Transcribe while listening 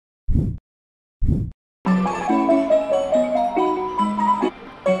Yo,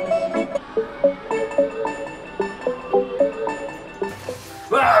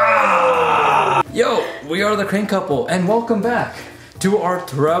 we are the Crane Couple, and welcome back to our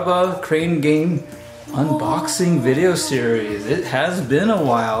Toreba Crane Game unboxing video series. It has been a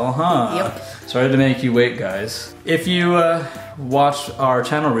while, huh? Yep. Sorry to make you wait, guys. If you watched our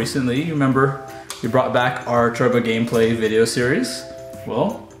channel recently, you remember we brought back our Toreba gameplay video series.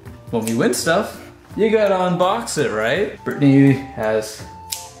 Well, when we win stuff, you gotta unbox it, right? Brittany has...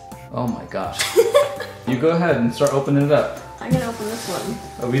 Oh my gosh. You go ahead and start opening it up. I'm gonna open this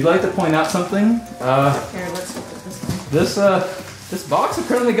one. We'd like to point out something. Here, let's open this one. This box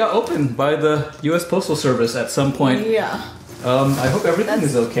apparently got opened by the U.S. Postal Service at some point. Yeah. I hope everything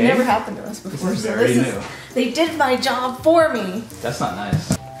is okay. Never happened to us before. This is very new. They did my job for me. That's not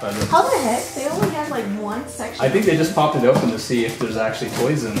nice. How the heck? They only had like one section. I think they just popped it open to see if there's actually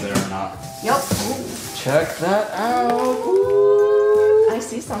toys in there or not. Yep. Ooh. Check that out. Ooh. I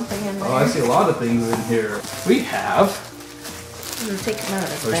see something in there. Oh, I see a lot of things in here. We have... I'm gonna take them out of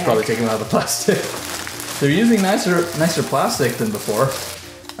the We should bag. probably take them out of the plastic. They're using nicer plastic than before.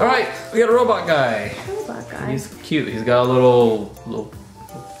 All right, we got a robot guy. Robot guy. He's cute. He's got a little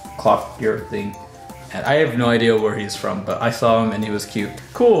cloth ear thing. And I have no idea where he's from, but I saw him and he was cute.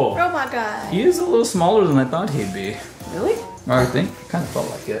 Cool. Robot guy. He is a little smaller than I thought he'd be. Really? I think. Kind of felt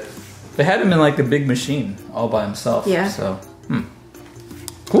like it. They had him in like a big machine all by himself. Yeah. So,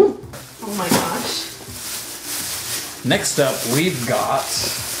 cool. Oh my gosh. Next up, we've got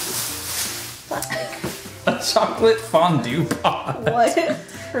a chocolate fondue pot. What?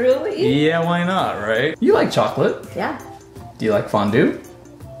 Really? Yeah, why not, right? You like chocolate. Yeah. Do you like fondue?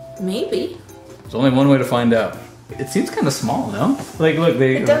 Maybe. There's only one way to find out. It seems kind of small, no? Like, look,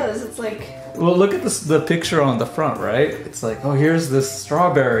 It does. It's like... Well, look at the picture on the front, right? It's like, oh, here's this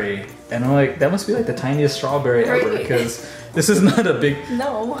strawberry. And I'm like, that must be like the tiniest strawberry ever, Right. because this is not a big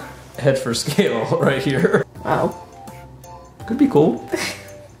No. head for scale right here. Wow. Could be cool.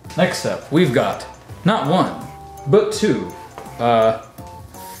 Next up, we've got not one, but two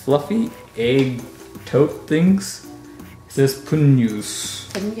fluffy egg tote things. It says punyus.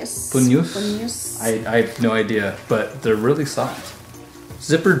 Punyus. Punyus? Punyus. I have no idea, but they're really soft.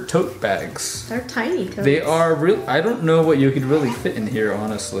 Zippered tote bags. They're tiny totes. They are real. I don't know what you could really fit in here,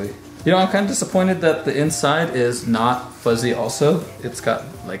 honestly. You know, I'm kind of disappointed that the inside is not fuzzy also. It's got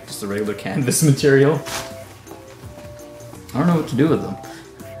like just a regular canvas material. I don't know what to do with them.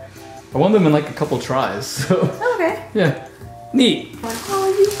 I won them in like a couple tries, so... Okay. Yeah. Neat. Oh,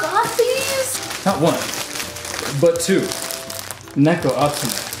 you got these? Not one, but two. Neko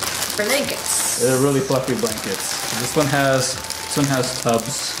Atsume. Blankets. They're really fluffy blankets. This one has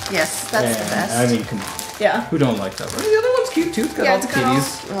tubs. Yes, that's the best. I mean, come on. Yeah. Who don't like tubs? The other one's cute too. It's got all the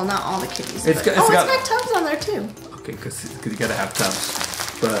kitties. Well, not all the kitties. It's but... got it's got tubs on there too. Okay, because you gotta have tubs.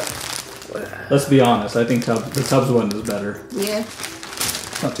 But let's be honest, I think the tubs one is better. Yeah.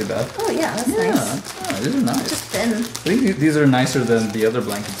 It's not too bad. Oh yeah, that's Yeah, nice. yeah, these are nice. Just thin. I think these are nicer than the other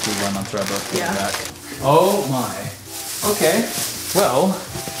blankets we run on Toreba. Yeah. Back. Oh my. Okay. Well,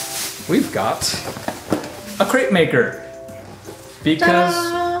 we've got a crepe maker. Because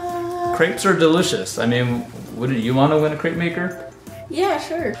crepes are delicious. I mean, wouldn't you want to win a crepe maker? Yeah,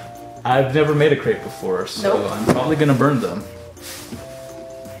 sure. I've never made a crepe before, so Nope. I'm probably gonna burn them.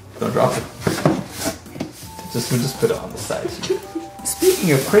 Don't drop it. We'll just put it on the side.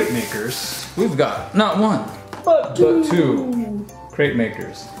 Speaking of crepe makers, we've got not one, but two crepe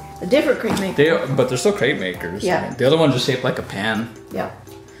makers. A different crepe maker. But they're still crepe makers. Yeah. I mean, the other one's just shaped like a pan. Yeah.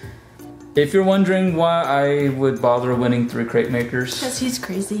 If you're wondering why I would bother winning 3 crepe makers, Because he's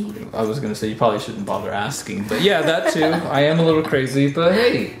crazy. I was gonna say you probably shouldn't bother asking, but yeah, that too. I am a little crazy, but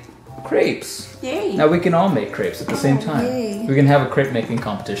hey, crepes. Yay. Now we can all make crepes at the same time. yay. We can have a crepe making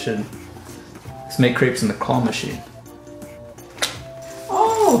competition. Let's make crepes in the claw machine.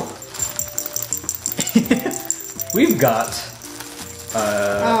 Oh! We've got...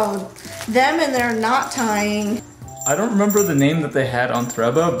 Oh, them and they're not tying. I don't remember the name that they had on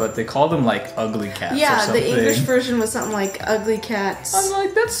Toreba, but they called them like ugly cats or Yeah, something. the English version was something like ugly cats. I'm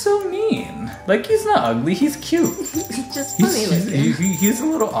like, that's so mean. Like, he's not ugly, he's cute. Just funny looking. He's a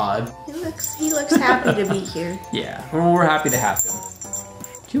little odd. He looks happy to be here. Yeah, we're happy to have him.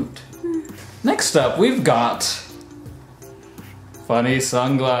 Cute. Next up, we've got funny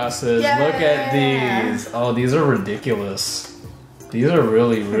sunglasses. Yeah. Look at these. Oh, these are ridiculous. These are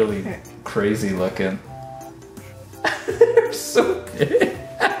really, really crazy looking. They're so big.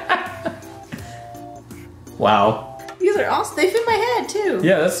 Wow. These are awesome. They fit my head too.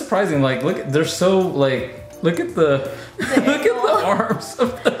 Yeah, that's surprising. Like, look, they're so like. Look at the look at the arms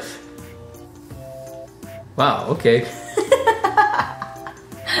of the. Wow, okay.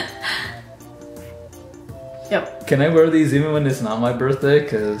 Yep. Can I wear these even when it's not my birthday?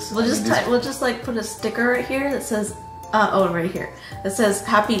 Cause We'll just like put a sticker right here that says, right here. That says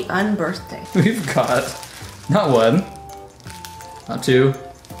Happy Unbirthday. we've got not one, not two,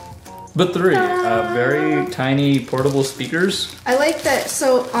 but three. Very tiny portable speakers. I like that.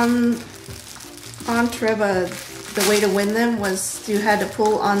 So on Toreba, the way to win them was you had to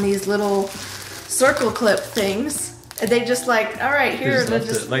pull on these little circle clip things. And they just like, all right, here,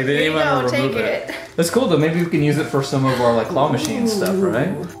 just like they didn't even take remove it. That's cool though. Maybe we can use it for some of our like claw machine stuff,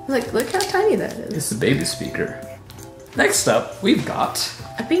 right? Look how tiny that is. It's a baby speaker. Next up, we've got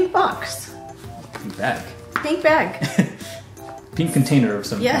A pink box. pink bag, Pink bag. pink container of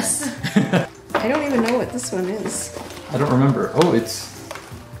some Yes. kind. I don't even know what this one is. I don't remember. Oh, it's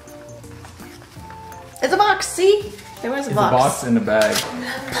It's a box, see? There was a a box. box in a bag.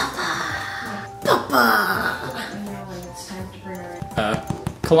 Papa!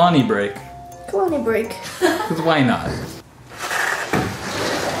 Kalani break. Kalani break. Because why not?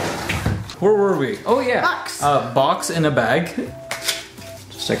 Where were we? Oh yeah. Box. Box in a bag.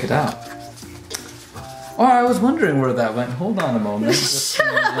 Just check it out. Oh, I was wondering where that went. Hold on a moment. Shut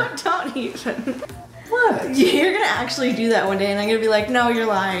up, don't even. What? You're gonna actually do that one day and I'm gonna be like, no, you're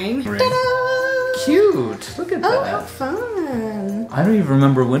lying. Ring. Ta-da! Cute. Look at Oh, that. how fun. I don't even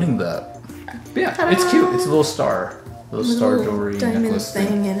remember winning that. But yeah, Ta-da! it's cute. It's a little star. Little star Little jewelry diamond necklace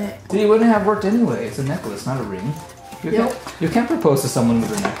thing in it. See, it wouldn't have worked anyway. It's a necklace, not a ring. You can't propose to someone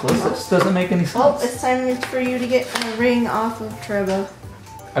with a necklace. That just doesn't make any sense. Oh, it's time for you to get a ring off of Toreba.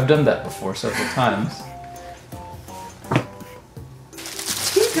 I've done that before several times.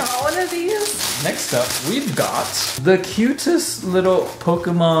 You got one of these? Next up, we've got the cutest little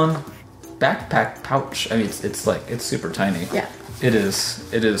Pokemon backpack pouch. I mean, it's super tiny. Yeah. It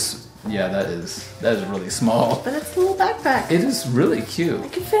is. Yeah, that is really small. But it's a little backpack. It is really cute. I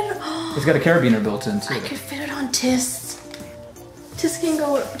could fit it. It's got a carabiner built in too. I could fit it on Tis. Tis can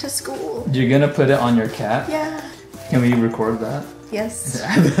go to school. You're gonna put it on your cat? Yeah. Can we record that? Yes.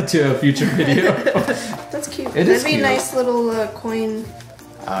 Add that to a future video. That's cute. It is That'd be cute. a nice little coin.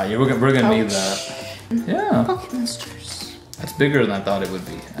 We're gonna need Pouch. that. Yeah, Pocket monsters. that's bigger than I thought it would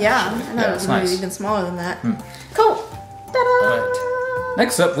be. Yeah, actually. I thought it was it's gonna be nice. even smaller than that. Cool. Ta-da! Alright.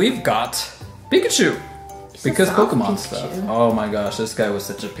 Next up, we've got Pikachu. Because a soft Pokemon Pikachu. stuff. Oh my gosh, this guy was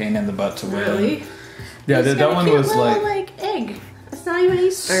such a pain in the butt to win. Really? Yeah, He's that got a one cute was little, like egg. It's not even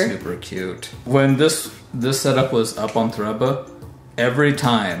Easter. super cute. When this setup was up on Toreba, every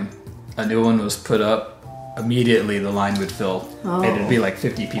time a new one was put up, immediately the line would fill. Oh. And it'd be like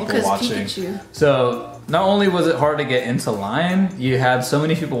 50 people 'cause watching. Pikachu. So not only was it hard to get into line, you had so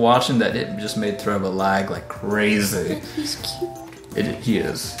many people watching that it just made Toreba lag like crazy. He's cute. He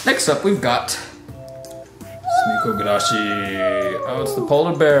is. Next up, we've got Smikogarashi. Oh, it's the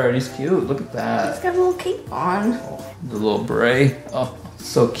polar bear, and he's cute. Look at He's that. got a little cape on. The little beret. Oh,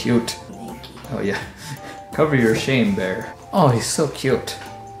 so cute. Oh yeah. Cover your shame, bear. Oh, he's so cute.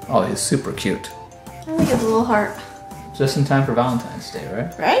 Oh, he's super cute. I like his little heart. Just in time for Valentine's Day,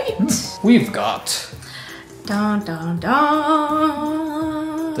 right? Right? We've got Dun dun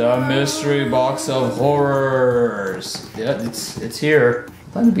dun. the mystery box of horrors. Yeah, it's here.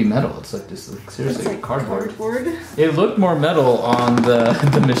 I thought it'd be metal. It's like just like, seriously It's like cardboard. cardboard. It looked more metal on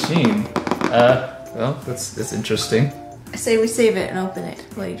the machine. Well, that's interesting. I say we save it and open it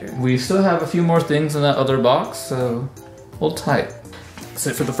later. We still have a few more things in that other box, so hold tight. That's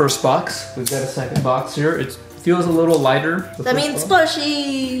it for the first box. We've got a second box here. It feels a little lighter. the That first means box.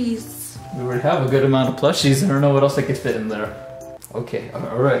 plushies. We already have a good amount of plushies. I don't know what else I could fit in there. Okay,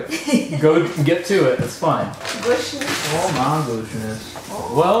 all right. Go get to it. It's fine. Bushes. Oh my goodness.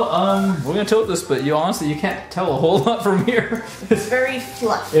 Well, we're gonna tilt this, but you can't tell a whole lot from here. It's very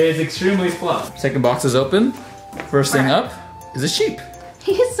fluffy. It's extremely fluff. Second box is open. First thing up is a sheep.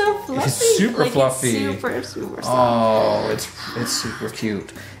 He's so fluffy. It's super fluffy. It's super soft. Oh, it's super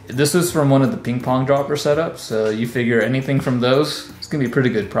cute. This is from one of the ping pong dropper setups, so you figure anything from those, it's gonna be a pretty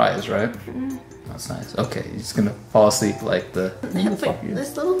good prize, right? That's nice. Okay, you're just gonna fall asleep like the.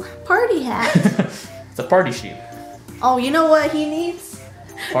 This little party hat. It's a party sheep. Oh, you know what he needs?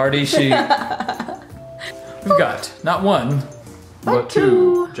 Party sheep. We've got not one, but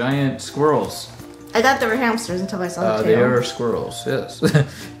two giant squirrels. I thought they were hamsters until I saw the They tail. are squirrels, yes.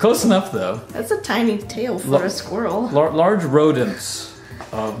 Close enough though. That's a tiny tail for a squirrel. Large rodents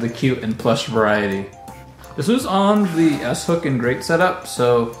of the cute and plush variety. This was on the S-Hook and Grate setup,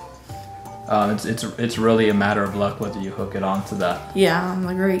 so it's really a matter of luck whether you hook it onto that. Yeah, I'm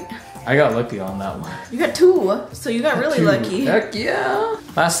like, great. I got lucky on that one. You got two, so you got really lucky. Heck yeah!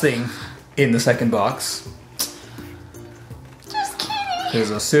 Last thing in the second box He's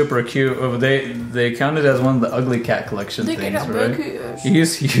a super cute. Oh, they counted as one of the ugly cat collection things, right?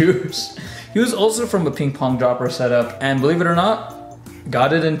 He's huge. He was also from a ping pong dropper setup, and believe it or not,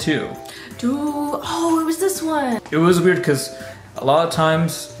 got it in 2. Dude, oh, it was this one. It was weird because a lot of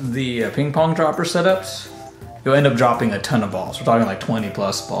times the ping pong dropper setups, you'll end up dropping a ton of balls. We're talking like 20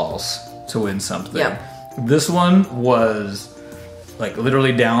 plus balls to win something. Yep. This one was like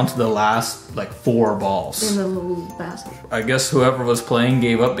literally down to the last like 4 balls. In the little basket. I guess whoever was playing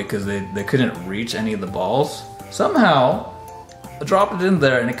gave up because they couldn't reach any of the balls. Somehow, I dropped it in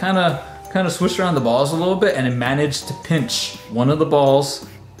there and it kind of switched around the balls a little bit, and it managed to pinch one of the balls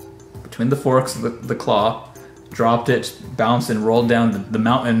between the forks of the claw, dropped it, bounced and rolled down the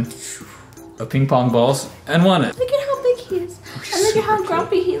mountain of ping pong balls and won it. Look at how big he is. And look at how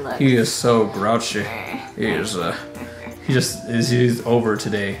grumpy he looks. He is so grouchy. He is he's over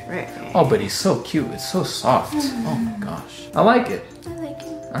today. Right. Oh, but he's so cute. It's so soft. Oh my gosh. I like it. I like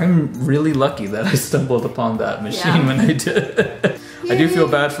it. I'm really lucky that I stumbled upon that machine when I did. I do feel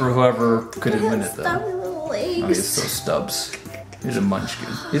bad for whoever couldn't win it though. Stubby little legs. Oh, he's so stubs. He's a munchkin.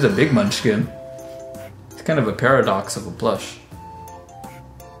 He's a big munchkin. It's kind of a paradox of a plush.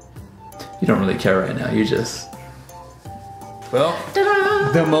 You don't really care right now, you just... Well,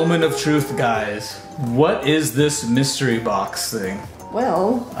 the moment of truth, guys. What is this mystery box thing?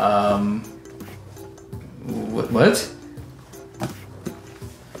 Well... What?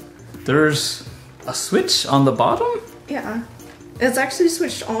 There's a switch on the bottom? Yeah. It's actually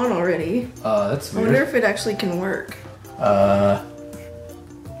switched on already. That's weird. I wonder if it actually can work.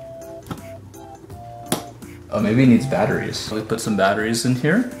 Oh, maybe it needs batteries. So we put some batteries in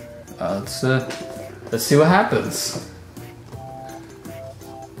here. Let's see what happens.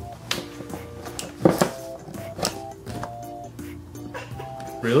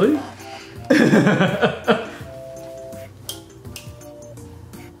 Really?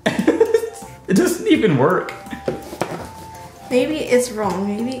 It doesn't even work. Maybe it's wrong.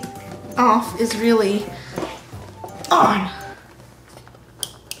 Maybe off is really on.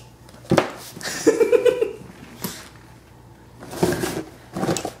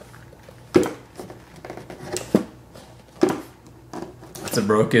 It's a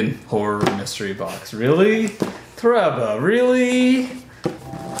broken horror mystery box. Really? Toreba, really?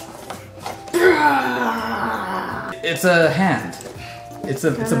 It's a hand. It's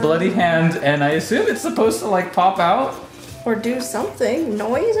a bloody hand, and I assume it's supposed to like pop out. Or do something.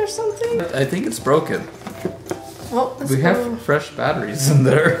 Noise or something? I think it's broken. Well, let's We have fresh batteries in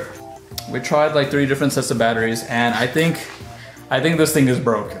there. We tried like 3 different sets of batteries, and I think this thing is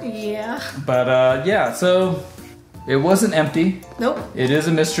broken. Yeah. But yeah, so it wasn't empty. Nope. It is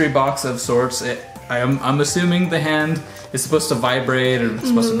a mystery box of sorts. I'm assuming the hand is supposed to vibrate or it's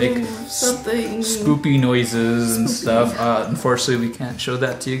supposed to make something spoopy noises and stuff. Unfortunately, we can't show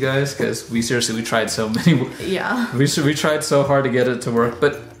that to you guys because we tried so many. Yeah. We tried so hard to get it to work,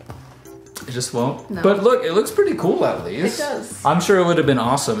 but it just won't. No. But look, it looks pretty cool at least. It does. I'm sure it would have been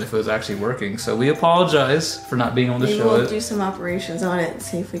awesome if it was actually working. So we apologize for not being able to show We'll it. do some operations on it and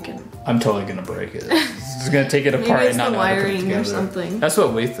see if we can. I'm totally gonna break it. Just gonna take it apart Maybe it's and not the know how to put it wiring together. or something. That's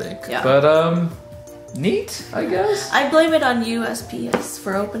what we think. Yeah. But neat, I guess. I blame it on USPS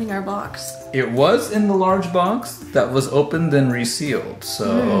for opening our box. It was in the large box that was opened and resealed.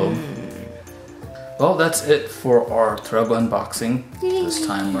 So, well, that's it for our Toreba unboxing this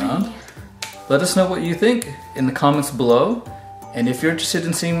time around. Let us know what you think in the comments below. And if you're interested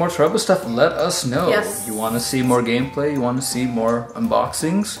in seeing more Toreba stuff, let us know. Yes. You want to see more gameplay? You want to see more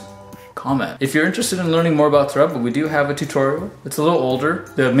unboxings? Comment. If you're interested in learning more about Toreba, we do have a tutorial. It's a little older.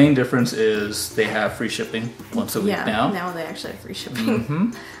 The main difference is they have free shipping once a week now. Now they actually have free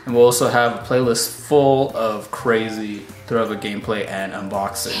shipping. And we'll also have a playlist full of crazy Toreba gameplay and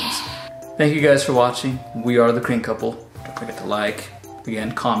unboxings. Thank you guys for watching. We are the Crane Couple. Don't forget to like,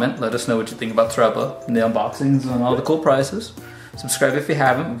 again, comment. Let us know what you think about Toreba and the unboxings and all the cool prizes. Subscribe if you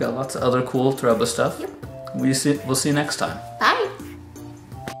haven't. We've got lots of other cool Toreba stuff. Yep. We'll see you next time. Bye.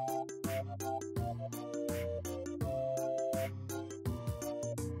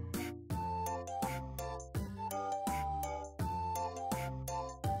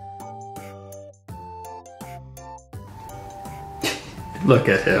 Look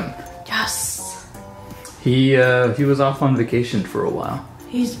at him. Yes. He was off on vacation for a while.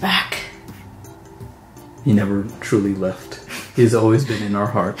 He's back. He never truly left. He's always been in our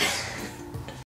hearts.